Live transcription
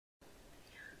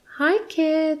Hi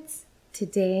kids!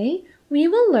 Today we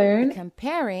will learn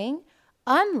comparing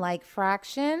unlike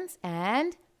fractions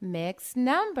and mixed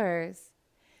numbers.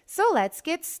 So let's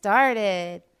get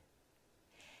started.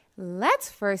 Let's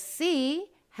first see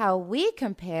how we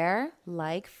compare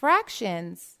like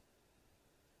fractions.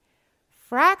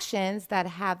 Fractions that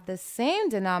have the same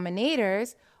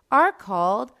denominators are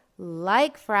called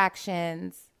like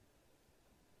fractions.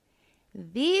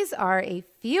 These are a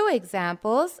few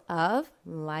examples of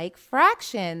like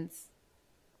fractions.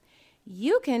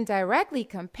 You can directly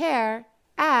compare,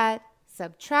 add,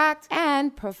 subtract,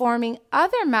 and performing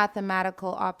other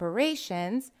mathematical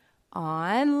operations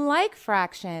on like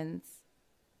fractions.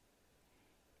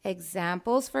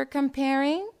 Examples for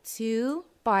comparing 2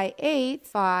 by 8,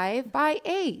 5 by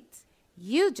 8.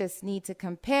 You just need to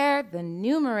compare the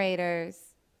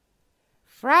numerators.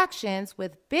 Fractions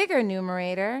with bigger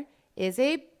numerator is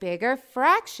a bigger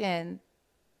fraction.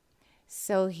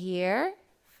 So here,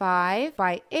 5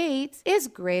 by 8 is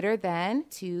greater than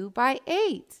 2 by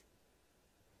 8.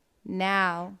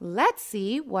 Now, let's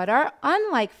see what are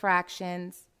unlike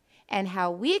fractions and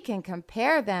how we can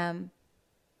compare them.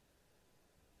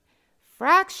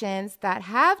 Fractions that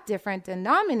have different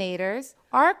denominators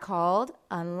are called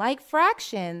unlike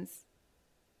fractions.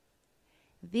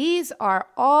 These are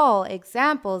all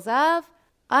examples of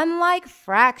unlike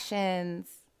fractions.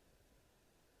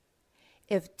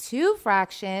 If two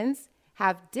fractions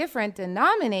have different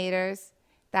denominators,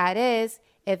 that is,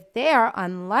 if they are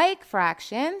unlike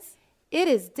fractions, it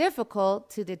is difficult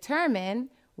to determine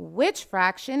which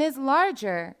fraction is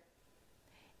larger.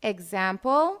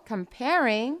 Example,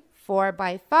 comparing 4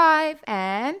 by 5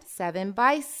 and 7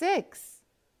 by 6.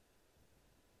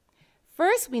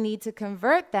 First, we need to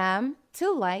convert them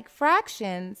to like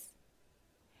fractions.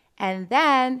 And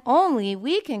then only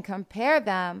we can compare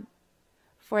them.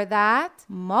 For that,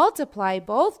 multiply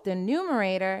both the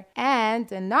numerator and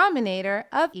denominator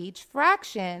of each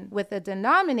fraction with the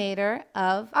denominator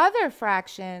of other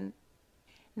fraction.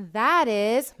 That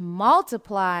is,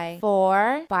 multiply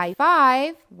 4 by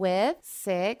 5 with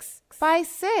 6 by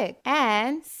 6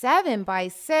 and 7 by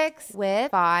 6 with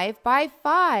 5 by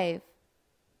 5.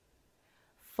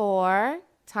 4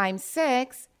 times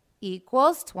 6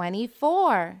 equals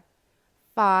 24.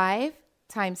 5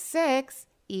 times 6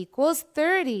 equals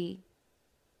 30.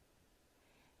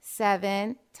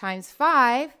 7 times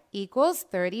 5 equals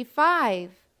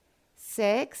 35.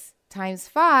 6 times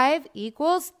 5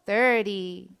 equals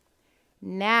 30.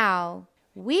 Now,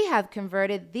 we have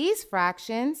converted these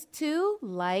fractions to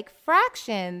like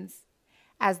fractions,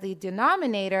 as the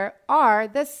denominator are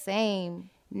the same.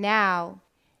 Now,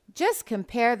 just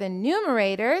compare the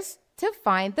numerators to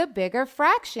find the bigger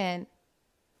fraction.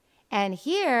 And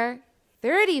here,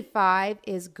 35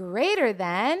 is greater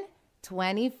than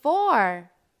 24.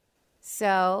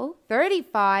 So,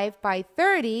 35 by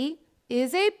 30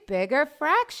 is a bigger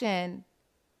fraction.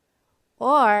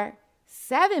 Or,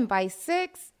 7 by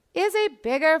 6 is a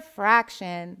bigger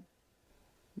fraction.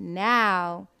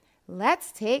 Now,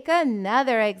 let's take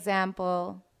another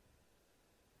example.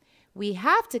 We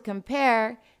have to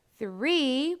compare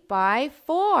 3 by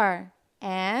 4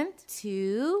 and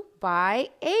 2 by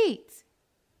 8.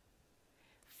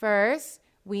 First,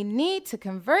 we need to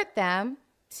convert them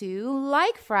to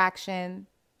like fraction.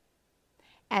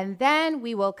 And then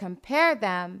we will compare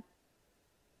them.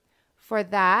 For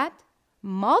that,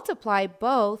 multiply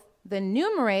both the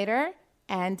numerator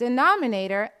and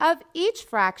denominator of each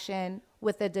fraction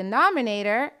with the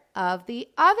denominator of the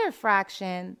other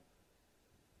fraction.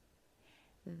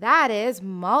 That is,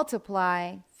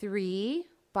 multiply 3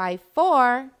 by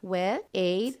 4 with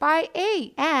 8 by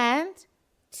 8 and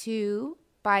 2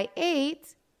 by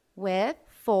 8 with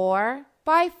 4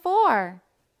 by 4,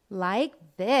 like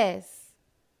this.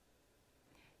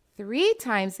 3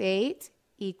 times 8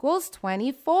 equals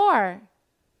 24.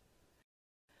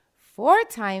 4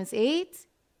 times 8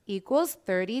 equals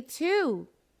 32.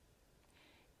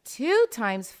 2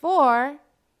 times 4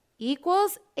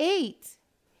 equals 8.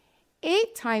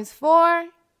 8 times 4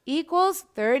 equals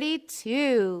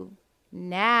 32.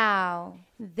 Now,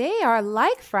 they are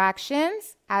like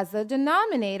fractions as the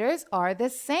denominators are the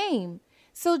same.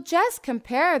 So just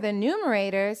compare the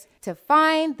numerators to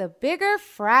find the bigger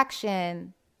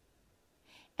fraction.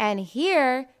 And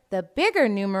here, the bigger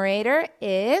numerator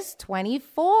is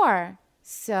 24.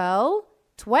 So,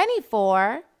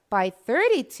 24 by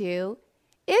 32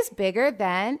 is bigger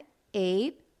than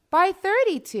 8 by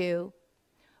 32.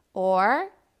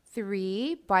 Or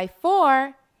 3 by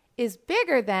 4 is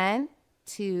bigger than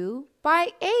 2 by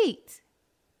 8.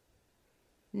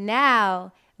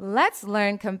 Now, let's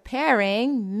learn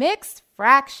comparing mixed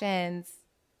fractions.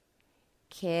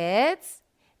 Kids,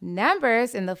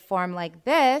 numbers in the form like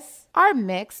this are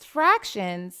mixed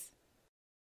fractions.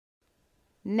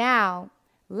 Now,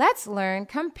 let's learn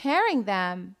comparing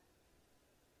them.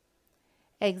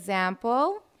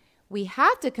 Example, we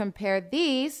have to compare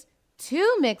these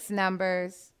two mixed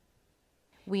numbers.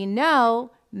 We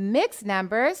know mixed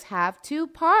numbers have two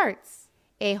parts,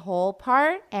 a whole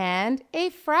part and a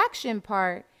fraction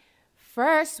part.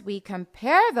 First, we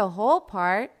compare the whole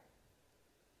part.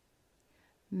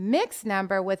 Mixed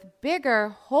number with bigger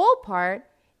whole part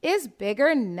is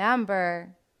bigger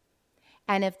number.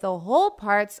 And if the whole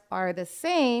parts are the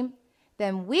same,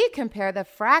 then we compare the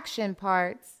fraction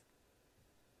parts.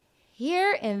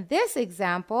 Here in this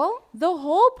example, the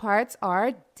whole parts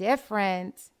are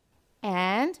different.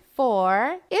 And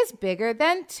 4 is bigger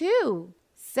than 2.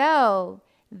 So,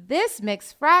 this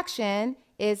mixed fraction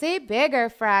is a bigger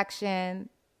fraction.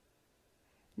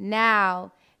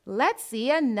 Now, let's see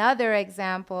another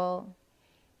example.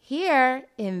 Here,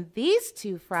 in these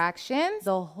two fractions,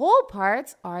 the whole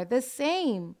parts are the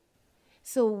same.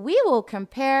 So we will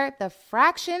compare the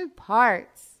fraction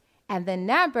parts. And the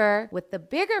number with the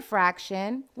bigger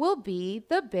fraction will be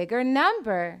the bigger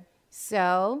number.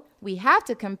 So we have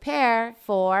to compare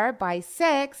 4 by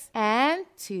 6 and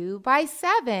 2 by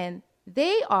 7.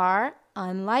 They are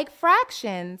unlike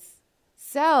fractions.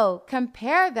 So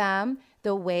compare them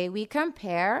the way we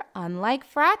compare unlike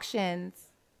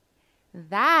fractions.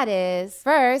 That is,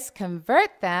 first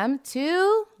convert them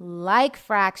to like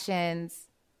fractions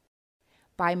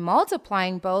by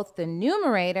multiplying both the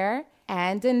numerator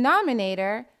and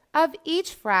denominator of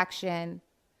each fraction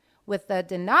with the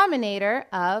denominator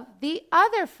of the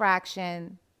other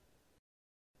fraction.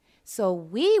 So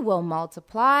we will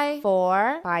multiply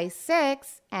 4 by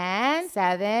 6 and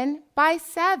 7 by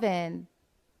 7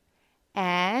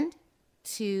 and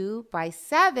 2 by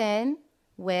 7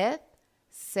 with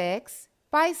 6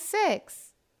 by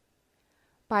 6.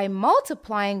 By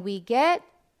multiplying, we get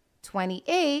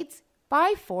 28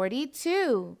 by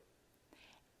 42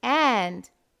 and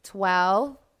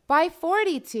 12 by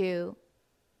 42.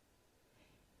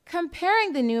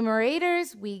 Comparing the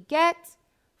numerators, we get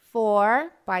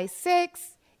 4 by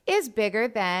 6 is bigger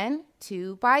than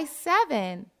 2 by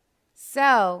 7.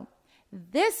 So,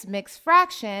 this mixed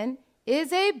fraction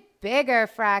is a bigger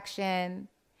fraction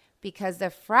because the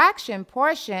fraction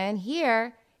portion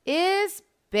here is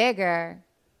bigger.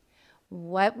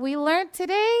 What we learned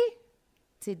today?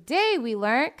 Today we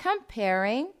learned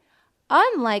comparing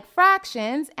unlike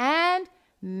fractions and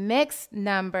mixed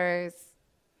numbers.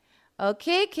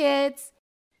 Okay, kids,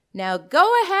 now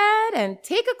go ahead and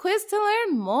take a quiz to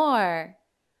learn more.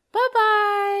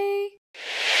 Bye-bye.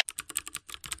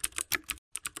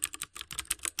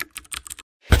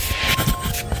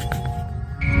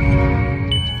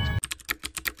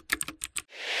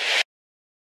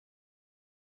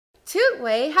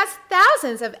 TutWay has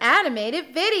thousands of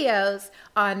animated videos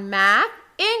on math,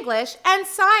 English, and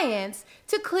science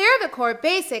to clear the core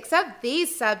basics of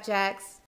these subjects.